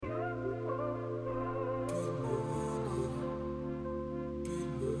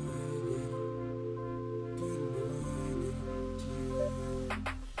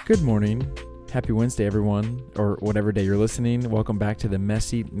Good morning. Happy Wednesday, everyone, or whatever day you're listening. Welcome back to the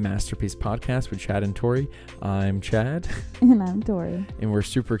Messy Masterpiece Podcast with Chad and Tori. I'm Chad. And I'm Tori. And we're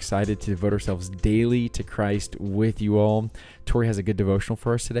super excited to devote ourselves daily to Christ with you all. Tori has a good devotional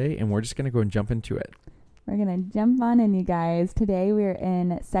for us today, and we're just going to go and jump into it. We're going to jump on in, you guys. Today we're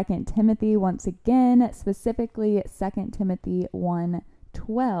in 2 Timothy once again, specifically 2 Timothy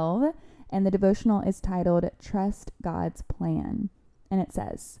 1:12, and the devotional is titled Trust God's Plan. And it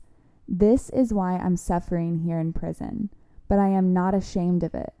says, "This is why I'm suffering here in prison, but I am not ashamed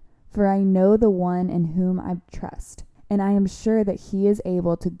of it, for I know the one in whom I trust, and I am sure that he is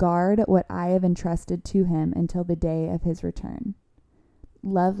able to guard what I have entrusted to him until the day of his return."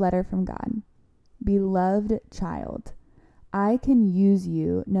 Love letter from God. Beloved child, I can use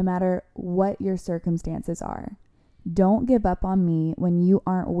you no matter what your circumstances are. Don't give up on me when you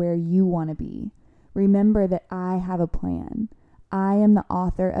aren't where you want to be. Remember that I have a plan. I am the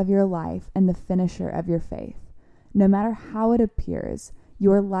author of your life and the finisher of your faith. No matter how it appears,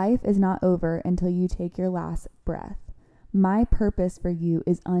 your life is not over until you take your last breath. My purpose for you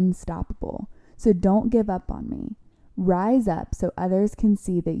is unstoppable, so don't give up on me. Rise up so others can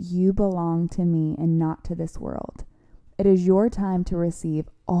see that you belong to me and not to this world. It is your time to receive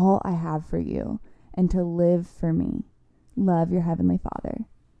all I have for you and to live for me. Love your Heavenly Father.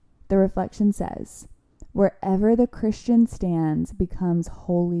 The reflection says, wherever the Christian stands becomes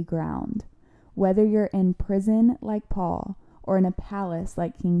holy ground. Whether you're in prison like Paul or in a palace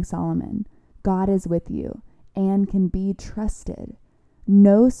like King Solomon, God is with you and can be trusted.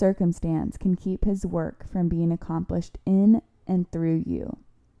 No circumstance can keep his work from being accomplished in and through you.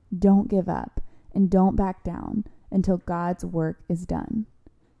 Don't give up and don't back down until God's work is done.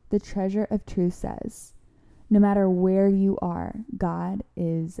 The treasure of truth says, no matter where you are, God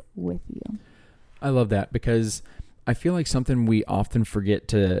is with you. I love that because I feel like something we often forget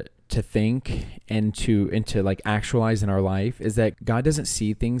to think and to like actualize in our life is that God doesn't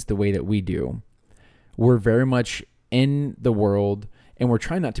see things the way that we do. We're very much in the world and we're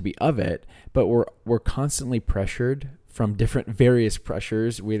trying not to be of it, but we're constantly pressured from different various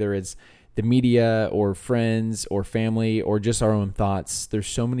pressures, whether it's the media or friends or family or just our own thoughts. There's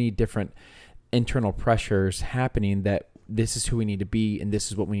so many different internal pressures happening that this is who we need to be, and this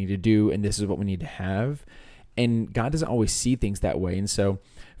is what we need to do, and this is what we need to have. And God doesn't always see things that way. And so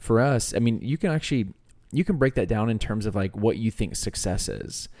for us, I mean, you can break that down in terms of like what you think success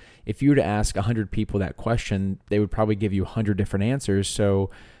is. If you were to ask 100 people that question, they would probably give you 100 different answers. So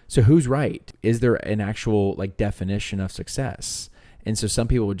who's right? Is there an actual like definition of success? And so some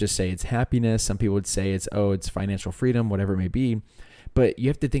people would just say it's happiness. Some people would say it's financial freedom, whatever it may be. But you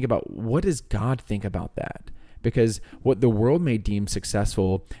have to think about, what does God think about that? Because what the world may deem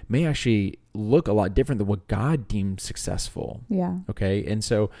successful may actually look a lot different than what God deems successful. Yeah. Okay. And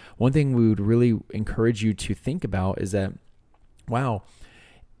so one thing we would really encourage you to think about is that, wow,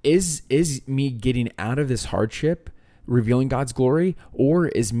 is me getting out of this hardship revealing God's glory, or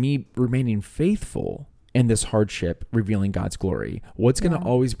is me remaining faithful in this hardship revealing God's glory? What's going to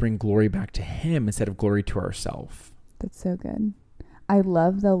always bring glory back to him instead of glory to ourselves? That's so good. I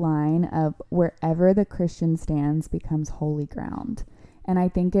love the line of wherever the Christian stands becomes holy ground. And I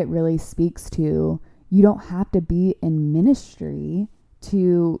think it really speaks to, you don't have to be in ministry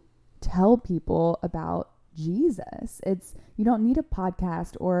to tell people about Jesus. You don't need a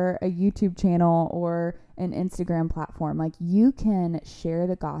podcast or a YouTube channel or an Instagram platform. Like, you can share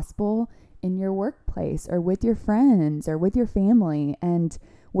the gospel in your workplace or with your friends or with your family, and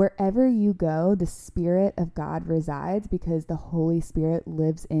wherever you go, the Spirit of God resides because the Holy Spirit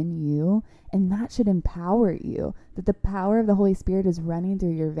lives in you, and that should empower you, that the power of the Holy Spirit is running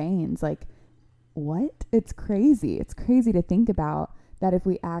through your veins. Like, what? It's crazy. It's crazy to think about that, if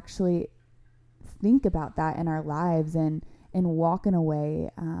we actually think about that in our lives and walk in a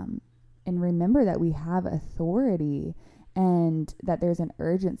way and remember that we have authority and that there's an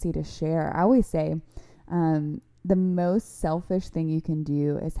urgency to share. I always say, the most selfish thing you can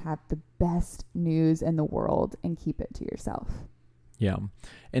do is have the best news in the world and keep it to yourself. Yeah.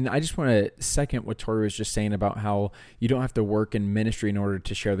 And I just want to second what Tori was just saying about how you don't have to work in ministry in order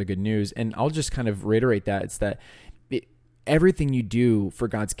to share the good news. And I'll just kind of reiterate that. It's that everything you do for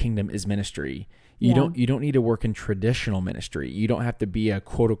God's kingdom is ministry. You don't need to work in traditional ministry. You don't have to be a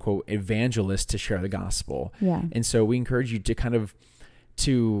quote unquote evangelist to share the gospel. Yeah. And so we encourage you to kind of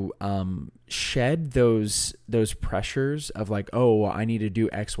shed those pressures of like, oh, I need to do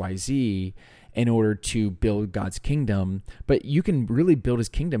X, Y, Z in order to build God's kingdom. But you can really build his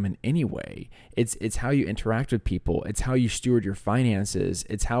kingdom in any way. It's how you interact with people. It's how you steward your finances.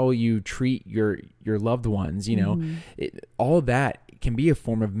 It's how you treat your loved ones. You know, all of that can be a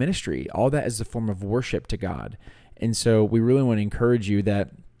form of ministry. All that is a form of worship to God. And so we really want to encourage you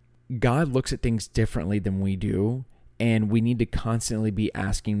that God looks at things differently than we do. And we need to constantly be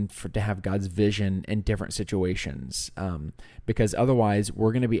asking to have God's vision in different situations, because otherwise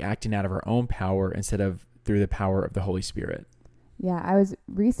we're going to be acting out of our own power instead of through the power of the Holy Spirit. Yeah, I was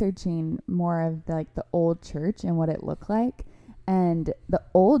researching more of the old church and what it looked like. And the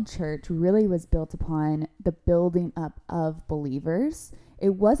old church really was built upon the building up of believers.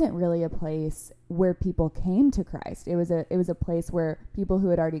 It wasn't really a place where people came to Christ. It was a place where people who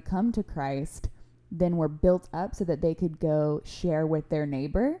had already come to Christ then were built up so that they could go share with their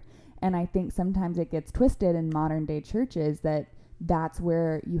neighbor. And I think sometimes it gets twisted in modern day churches that that's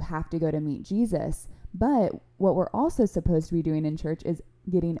where you have to go to meet Jesus. But what we're also supposed to be doing in church is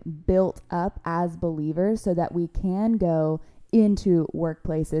getting built up as believers so that we can go into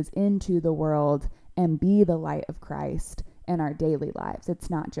workplaces, into the world, and be the light of Christ in our daily lives. It's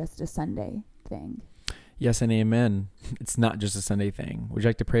not just a Sunday thing. Yes and amen. It's not just a Sunday thing. Would you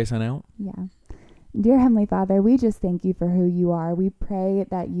like to pray us on out? Yeah. Dear Heavenly Father, we just thank you for who you are. We pray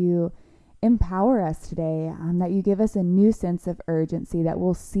that you empower us today, that you give us a new sense of urgency, that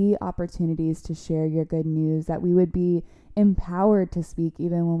we'll see opportunities to share your good news, that we would be empowered to speak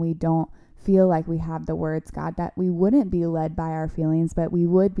even when we don't feel like we have the words, God, that we wouldn't be led by our feelings, but we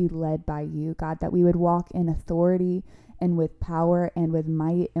would be led by you, God, that we would walk in authority and with power and with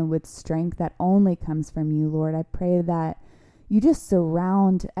might and with strength that only comes from you, Lord. I pray that you just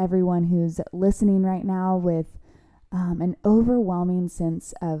surround everyone who's listening right now with an overwhelming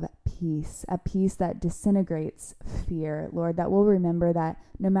sense of peace, a peace that disintegrates fear, Lord, that we'll remember that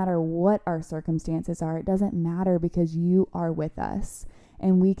no matter what our circumstances are, it doesn't matter because you are with us.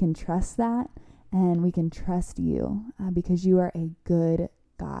 And we can trust that, and we can trust you because you are a good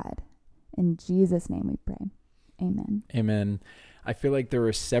God. In Jesus' name we pray. Amen. Amen. I feel like there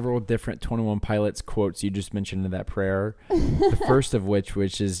were several different 21 Pilots quotes you just mentioned in that prayer. The first of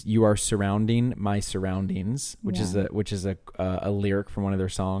which is "You are surrounding my surroundings," which is a lyric from one of their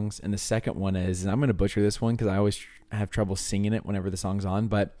songs. And the second one is, and I'm going to butcher this one because I always have trouble singing it whenever the song's on,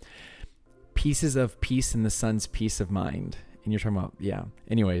 but "Pieces of peace in the sun's peace of mind." And you're talking about, yeah.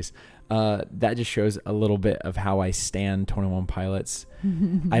 Anyways, that just shows a little bit of how I stan 21 Pilots.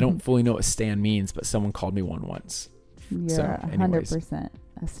 I don't fully know what stan means, but someone called me one once. You're 100%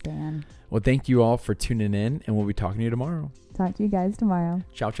 a stan. Well, thank you all for tuning in, and we'll be talking to you tomorrow. Talk to you guys tomorrow.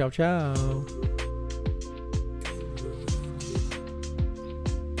 Ciao, ciao, ciao.